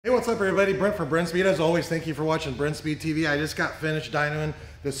what's up everybody? Brent from Brenspeed. As always, thank you for watching Brenspeed TV. I just got finished dynoing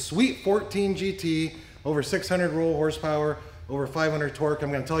this sweet 14 GT, over 600 roll horsepower, over 500 torque.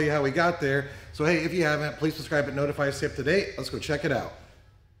 I'm going to tell you how we got there. So hey, if you haven't, please subscribe and notify us, stay up to date. Let's go check it out.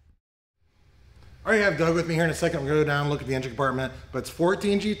 I already have Doug with me here in a second. We're going to go down and look at the engine compartment. But it's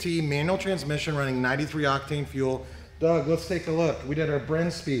 14 GT, manual transmission, running 93 octane fuel. Doug, let's take a look. We did our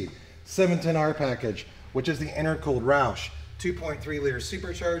Brenspeed 710R package, which is the intercooled Roush. 2.3 liter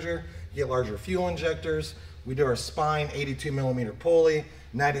supercharger, you get larger fuel injectors. We do our spine 82 millimeter pulley,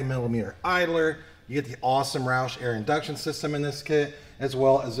 90 millimeter idler. You get the awesome Roush air induction system in this kit, as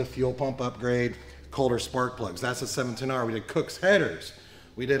well as a fuel pump upgrade, Coulter spark plugs. That's a 710R. We did Cook's headers.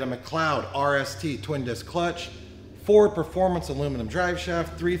 We did a McLeod RST twin disc clutch, Ford Performance aluminum drive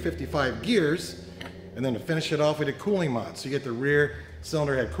shaft, 355 gears. And then to finish it off, we did cooling mods. So you get the rear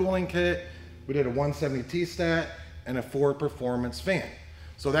cylinder head cooling kit. We did a 170 T-stat and a Ford Performance fan.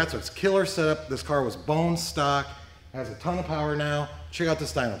 So that's what's killer setup. This car was bone stock, has a ton of power now. Check out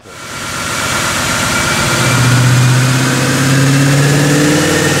this dyno port.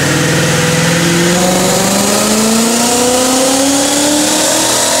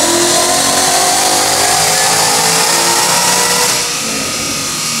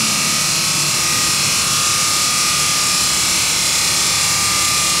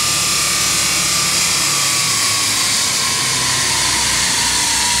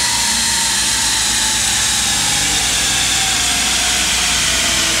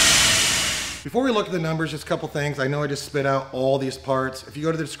 Before we look at the numbers, just a couple things. I know I just spit out all these parts. If you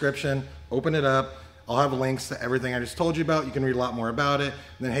go to the description, open it up, I'll have links to everything I just told you about. You can read a lot more about it.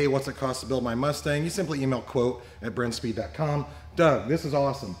 And then, hey, what's it cost to build my Mustang? You simply email quote@brenspeed.com. Doug, this is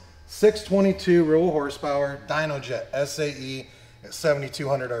awesome. 622 roll horsepower, DynoJet SAE at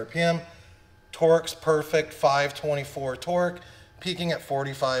 7,200 RPM. Torque's perfect, 524 torque, peaking at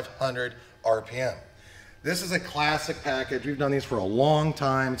 4,500 RPM. This is a classic package. We've done these for a long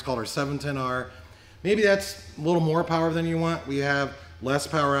time. It's called our 710R. Maybe that's a little more power than you want. We have less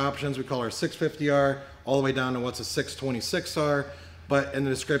power options. We call our 650R all the way down to what's a 626R. But in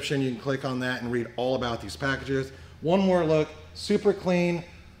the description, you can click on that and read all about these packages. One more look, super clean,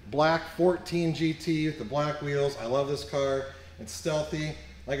 black 14 GT with the black wheels. I love this car. It's stealthy.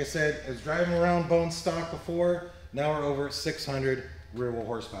 Like I said, I was driving around bone stock before. Now we're over 600 rear wheel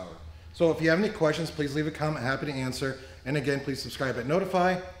horsepower. So if you have any questions, please leave a comment. Happy to answer. And again, please subscribe and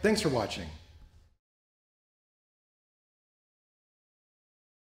notify. Thanks for watching.